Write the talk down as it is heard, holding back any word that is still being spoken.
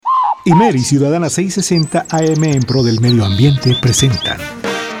Imer y Ciudadana 660 AM en pro del medio ambiente presentan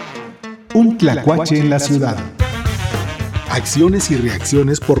Un Tlacuache en la Ciudad. Acciones y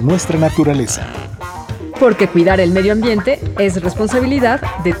reacciones por nuestra naturaleza. Porque cuidar el medio ambiente es responsabilidad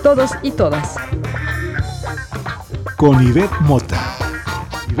de todos y todas. Con Ivette Mota.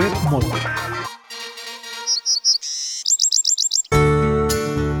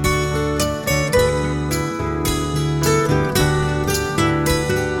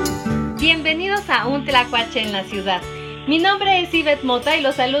 Bienvenidos a Un Tlacuache en la Ciudad. Mi nombre es Ivette Mota y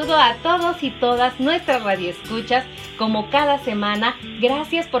los saludo a todos y todas nuestras radioescuchas como cada semana.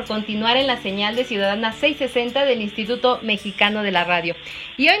 Gracias por continuar en la señal de Ciudadana 660 del Instituto Mexicano de la Radio.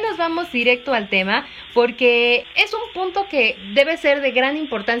 Y hoy nos vamos directo al tema porque es un punto que debe ser de gran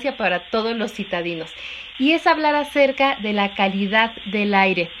importancia para todos los citadinos y es hablar acerca de la calidad del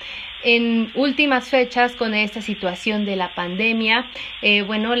aire. En últimas fechas, con esta situación de la pandemia,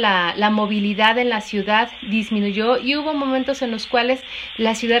 la movilidad en la ciudad disminuyó y hubo momentos en los cuales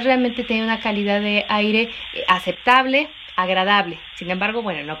la ciudad realmente tenía una calidad de aire aceptable, agradable. Sin embargo,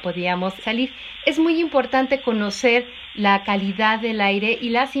 no podíamos salir. Es muy importante conocer la calidad del aire y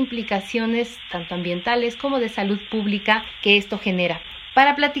las implicaciones tanto ambientales como de salud pública que esto genera.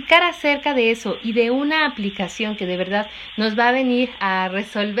 Para platicar acerca de eso y de una aplicación que de verdad nos va a venir a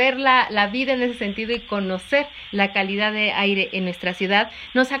resolver la vida en ese sentido y conocer la calidad de aire en nuestra ciudad,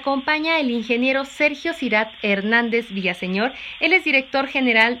 nos acompaña el ingeniero Sergio Zirath Hernández Villaseñor. Él es director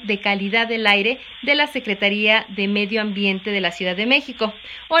general de Calidad del Aire de la Secretaría de Medio Ambiente de la Ciudad de México.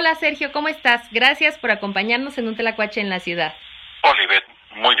 Hola Sergio, ¿cómo estás? Gracias por acompañarnos en Un Tlacuache en la Ciudad. Hola Ivette,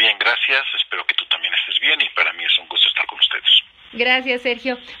 muy bien, gracias. Espero que tú también estés bien y para mí es un gusto estar con ustedes. Gracias,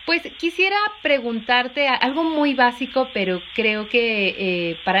 Sergio. Pues quisiera preguntarte algo muy básico, pero creo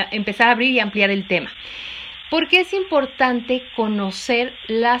que para empezar a abrir y ampliar el tema. ¿Por qué es importante conocer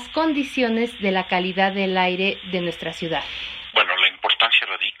las condiciones de la calidad del aire de nuestra ciudad? Bueno, la importancia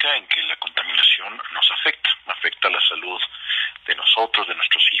radica en que la contaminación nos afecta a la salud de nosotros, de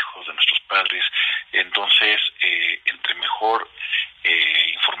nuestros hijos, de nuestros padres. Entonces, entre mejor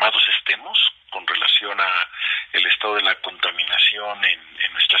informados estemos con relación a el estado de la contaminación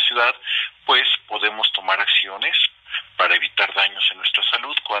en nuestra ciudad, pues podemos tomar acciones para evitar daños en nuestra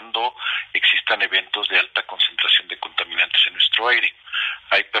salud cuando existan eventos de alta concentración de contaminantes en nuestro aire.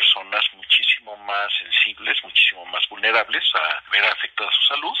 Hay personas muchísimo más sensibles, muchísimo más vulnerables a ver afectada su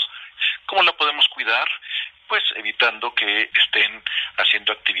salud. ¿Cómo la podemos cuidar? Pues evitando que estén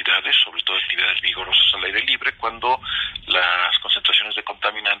haciendo actividades, sobre todo actividades vigorosas al aire libre, cuando las concentraciones de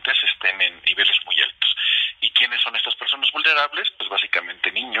contaminantes estén en niveles muy altos. ¿Y quiénes son estas personas vulnerables? Pues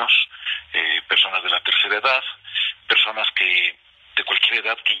básicamente niños, personas de la tercera edad, personas que de cualquier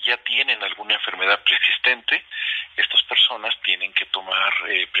edad que ya tienen alguna enfermedad preexistente. Estas personas tienen que tomar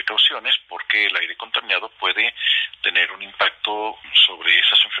precauciones porque el aire contaminado puede tener un impacto sobre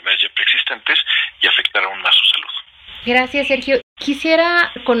esas enfermedades ya preexistentes y afectar aún más su salud. Gracias, Sergio.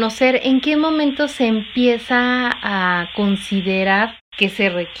 Quisiera conocer en qué momento se empieza a considerar que se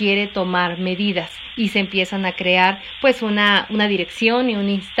requiere tomar medidas y se empiezan a crear pues una dirección y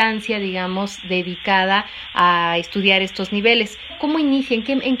una instancia, digamos, dedicada a estudiar estos niveles. ¿Cómo inicia?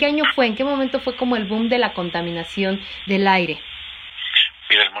 ¿En qué año fue? ¿En qué momento fue como el boom de la contaminación del aire?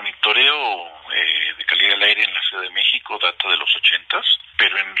 Mira, el monitoreo de calidad del aire en la Ciudad de México data de los 80s,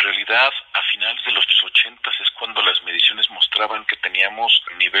 pero en realidad a finales de los 80s es cuando las mediciones mostraban que teníamos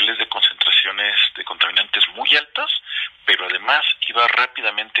niveles de concentraciones de contaminantes muy altas, pero además iba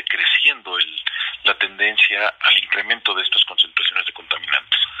rápidamente creciendo la tendencia al incremento de estas concentraciones de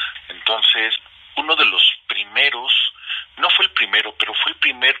contaminantes. Entonces, uno de los primeros, no fue el primero, pero fue el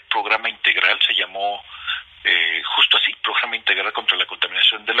primer programa integral, se llamó justo así, Programa Integral contra la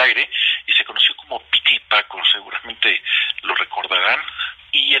Contaminación del Aire, y se conoció como Pica y Paco, seguramente lo recordarán.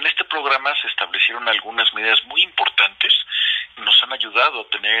 Y en este programa se establecieron algunas medidas muy importantes, nos han ayudado a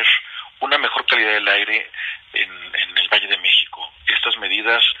tener una mejor calidad del aire en el Valle de México. Estas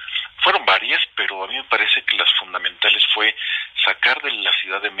medidas fueron varias, pero a mí me parece que las fundamentales fue sacar de la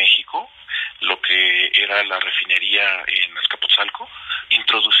Ciudad de México lo que era la refinería en Azcapotzalco,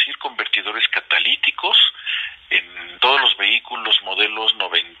 introducir convertidores catalíticos en todos los vehículos modelos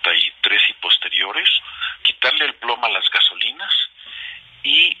 93 y posteriores, quitarle el plomo a las gasolinas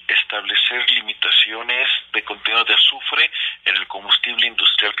y establecer limitaciones de contenido de azufre en el combustible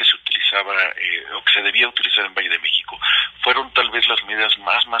industrial que se utilizaba o que se debía utilizar en Valle de México. Fueron tal vez las medidas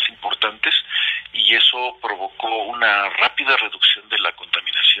más importantes y eso provocó una rápida reducción de la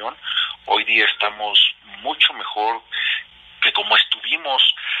contaminación. Hoy día estamos mucho mejor que como estuvimos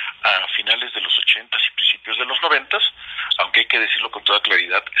a finales de los 80s y principios de los 90s, aunque hay que decirlo con toda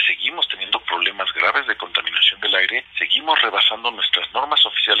claridad, seguimos teniendo problemas graves de contaminación del aire, seguimos rebasando nuestras normas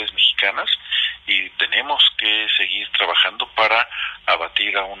oficiales mexicanas y tenemos que seguir trabajando para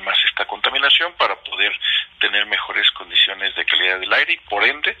abatir aún más esta contaminación, para poder tener mejores condiciones de calidad del aire y por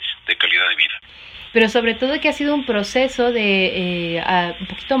ende de calidad de vida. Pero sobre todo que ha sido un proceso de un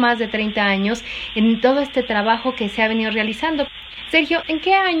poquito más de 30 años en todo este trabajo que se ha venido realizando. Sergio, ¿en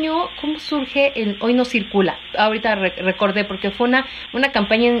qué año, cómo surge el Hoy No Circula? Ahorita recordé porque fue una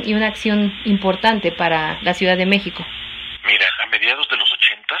campaña y una acción importante para la Ciudad de México. Mira, a mediados de los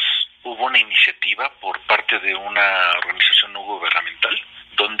 80s hubo una iniciativa por parte de una organización no gubernamental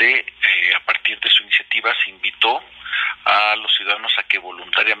donde a partir de su iniciativa se invitó a los ciudadanos a que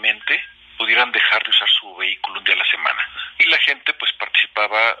voluntariamente pudieran dejar de usar su vehículo un día a la semana. Y la gente pues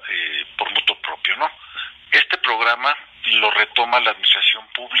participaba por mutuo propio, ¿no? Este programa lo retoma la administración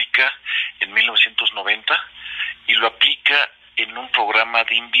pública en 1990 y lo aplica en un programa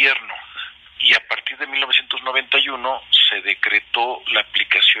de invierno. Y a partir de 1991 se decretó la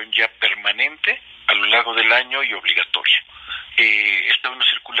aplicación ya permanente a lo largo del año y obligatoria. Esta Hoy No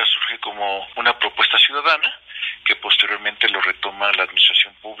Circula surge como una propuesta ciudadana que posteriormente lo retoma la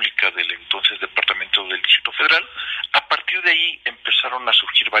administración pública del entonces Departamento del Distrito Federal. A partir de ahí empezaron a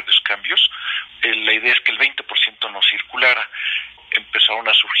surgir varios cambios. La idea es que el 20% no circulara. Empezaron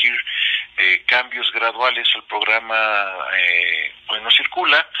a surgir cambios graduales al programa Hoy No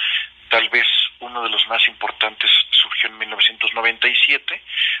Circula. Tal vez uno de los más importantes surgió en 1997,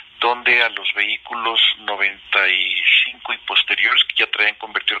 donde a los vehículos 95 y posteriores que ya traían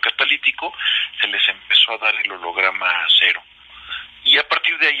convertidor catalítico se les empezó a dar el holograma cero. Y a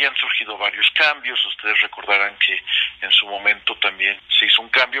partir de ahí han surgido varios cambios. Ustedes recordarán que en su momento también se hizo un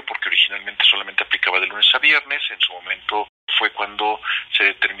cambio porque originalmente solamente aplicaba de lunes a viernes. En su momento fue cuando se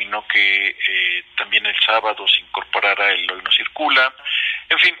determinó que también el sábado se incorporara el Hoy No Circula.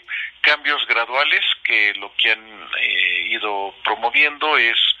 En fin, cambios graduales que lo que han ido promoviendo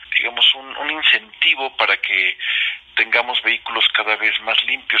es, digamos, un incentivo para que tengamos vehículos cada vez más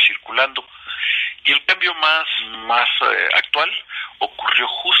limpios circulando. Y el cambio más actual ocurrió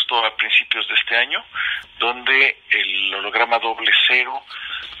justo a principios de este año, donde el holograma doble cero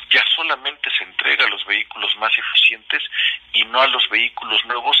ya solamente se entrega a los vehículos más eficientes y no a los vehículos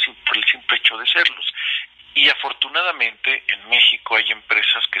nuevos por el simple hecho de serlos. Y afortunadamente en México hay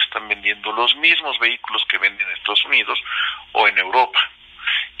empresas que están vendiendo los mismos vehículos que venden en Estados Unidos o en Europa.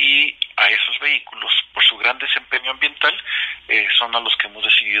 Y a esos vehículos, por su gran desempeño ambiental, son a los que hemos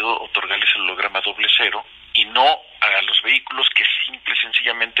decidido otorgarles el holograma doble cero y no a los vehículos que simple y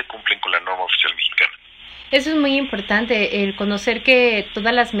sencillamente cumplen con la norma oficial mexicana. Eso es muy importante, el conocer que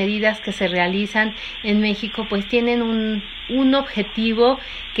todas las medidas que se realizan en México pues tienen un objetivo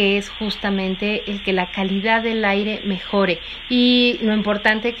que es justamente el que la calidad del aire mejore y lo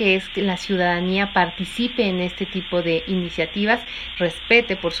importante que es que la ciudadanía participe en este tipo de iniciativas,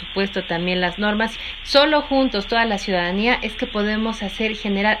 respete por supuesto también las normas. Solo juntos, toda la ciudadanía, es que podemos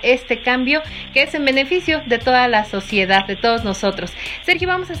generar este cambio que es en beneficio de toda la sociedad, de todos nosotros. Sergio,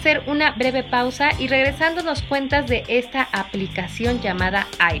 vamos a hacer una breve pausa y regresando nos cuentas de esta aplicación llamada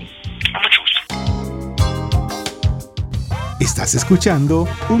Aire. Mucho gusto. Estás escuchando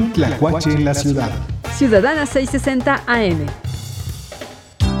Un Tlacuache en la Ciudad. Ciudadana 660 AM.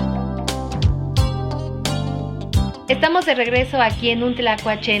 Estamos de regreso aquí en Un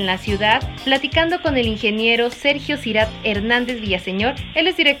Tlacuache en la Ciudad, platicando con el ingeniero Sergio Zirath Hernández Villaseñor. Él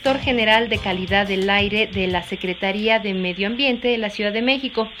es director general de Calidad del Aire de la Secretaría de Medio Ambiente de la Ciudad de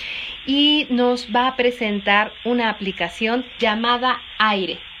México y nos va a presentar una aplicación llamada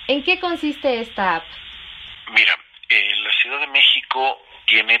Aire. ¿En qué consiste esta app? Mira, la Ciudad de México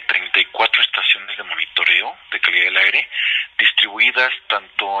tiene 34 estaciones de monitoreo de calidad del aire, distribuidas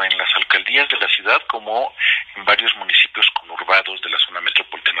tanto en las alcaldías de la ciudad como en varios municipios conurbados de la zona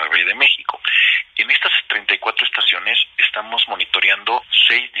metropolitana del Valle de México. En estas 34 estaciones estamos monitoreando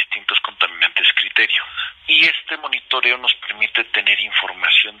 6 distintos contaminantes criterio. Y este monitoreo nos permite tener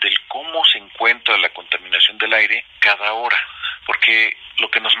información del cómo se encuentra la contaminación del aire cada hora, porque lo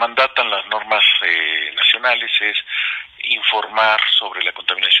que nos mandatan las normas nacionales es informar sobre la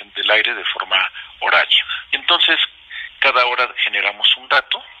contaminación del aire de forma horaria. Entonces, cada hora generamos un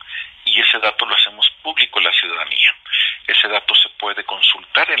dato y ese dato lo hacemos público a la ciudadanía. Ese dato se puede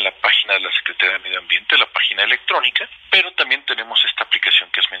consultar en la página de la Secretaría de Medio Ambiente, la página electrónica, pero también tenemos esta aplicación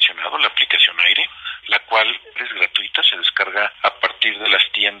que has mencionado, la aplicación Aire, la cual es gratuita, se descarga a partir de las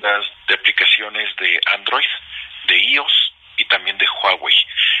tiendas de aplicaciones de Android, de iOS y también de Huawei.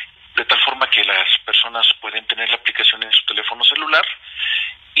 De tal forma que las personas pueden tener la aplicación en su teléfono celular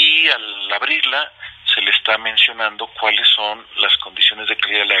y al abrirla se le está mencionando cuáles son las condiciones de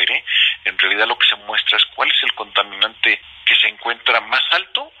calidad del aire. En realidad lo que se muestra es cuál es el contaminante que se encuentra más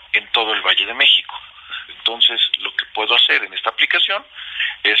alto en todo el Valle de México. Entonces, lo que puedo hacer en esta aplicación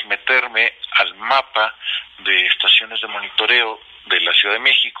es meterme al mapa de estaciones de monitoreo de la Ciudad de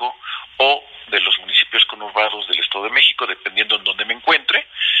México o de los municipios conurbados del Estado de México, dependiendo en dónde me encuentre,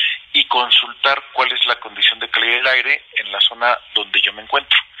 y consultar cuál es la condición de calidad del aire en la zona donde yo me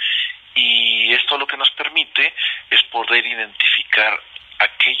encuentro. Y esto lo que nos permite es poder identificar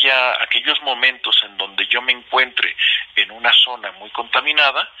aquellos momentos en donde yo me encuentre en una zona muy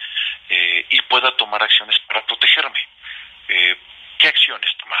contaminada y pueda tomar acciones para protegerme. ¿Qué acciones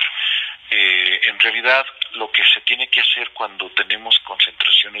tomar? En realidad, lo que se tiene que hacer cuando tenemos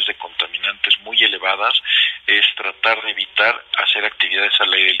concentraciones de contaminantes muy elevadas es tratar de evitar hacer actividades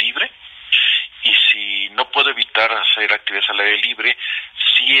al aire libre. Y si no puedo evitar hacer actividades al aire libre,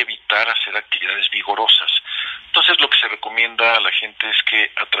 sí evitar hacer actividades vigorosas. Entonces, lo que se recomienda a la gente es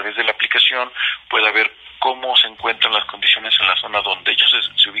que a través de la aplicación pueda ver cómo se encuentran las condiciones en la zona donde ellos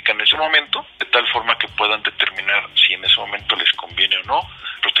se ubican en ese momento, de tal forma que puedan determinar si en ese momento les conviene o no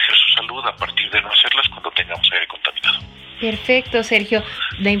proteger su salud a partir de no hacerlas cuando tengamos aire contaminado. Perfecto, Sergio.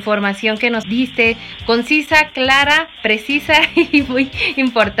 La información que nos diste, concisa, clara, precisa y muy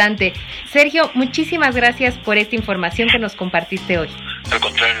importante. Sergio, muchísimas gracias por esta información que nos compartiste hoy. Al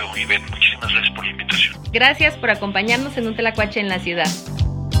contrario, Ivette, muchísimas gracias por la invitación. Gracias por acompañarnos en un Tlacuache en la Ciudad.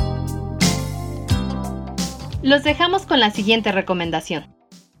 Los dejamos con la siguiente recomendación.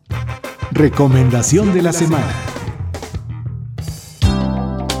 Recomendación de la semana.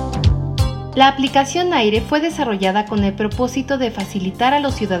 La aplicación Aire fue desarrollada con el propósito de facilitar a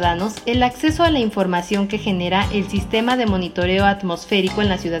los ciudadanos el acceso a la información que genera el sistema de monitoreo atmosférico en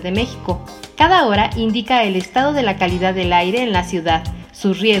la Ciudad de México. Cada hora indica el estado de la calidad del aire en la ciudad,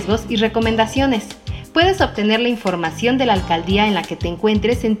 sus riesgos y recomendaciones. Puedes obtener la información de la alcaldía en la que te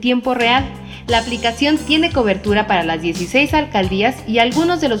encuentres en tiempo real. La aplicación tiene cobertura para las 16 alcaldías y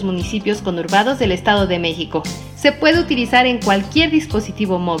algunos de los municipios conurbados del Estado de México. Se puede utilizar en cualquier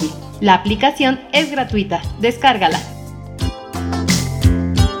dispositivo móvil. La aplicación es gratuita. Descárgala.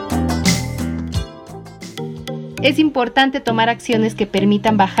 Es importante tomar acciones que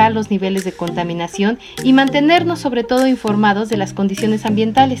permitan bajar los niveles de contaminación y mantenernos sobre todo informados de las condiciones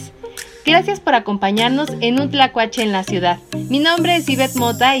ambientales. Gracias por acompañarnos en un Tlacuache en la Ciudad. Mi nombre es Sibeth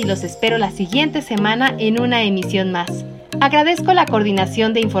Mota y los espero la siguiente semana en una emisión más. Agradezco la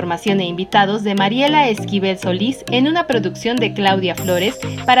coordinación de información e invitados de Mariela Esquivel Solís en una producción de Claudia Flores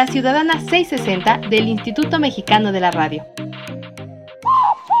para Ciudadana 660 del Instituto Mexicano de la Radio.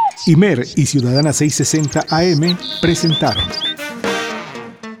 Imer y Ciudadana 660 AM presentaron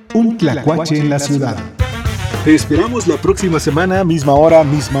Un Tlacuache en la Ciudad. Te esperamos la próxima semana, misma hora,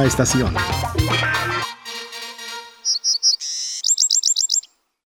 misma estación.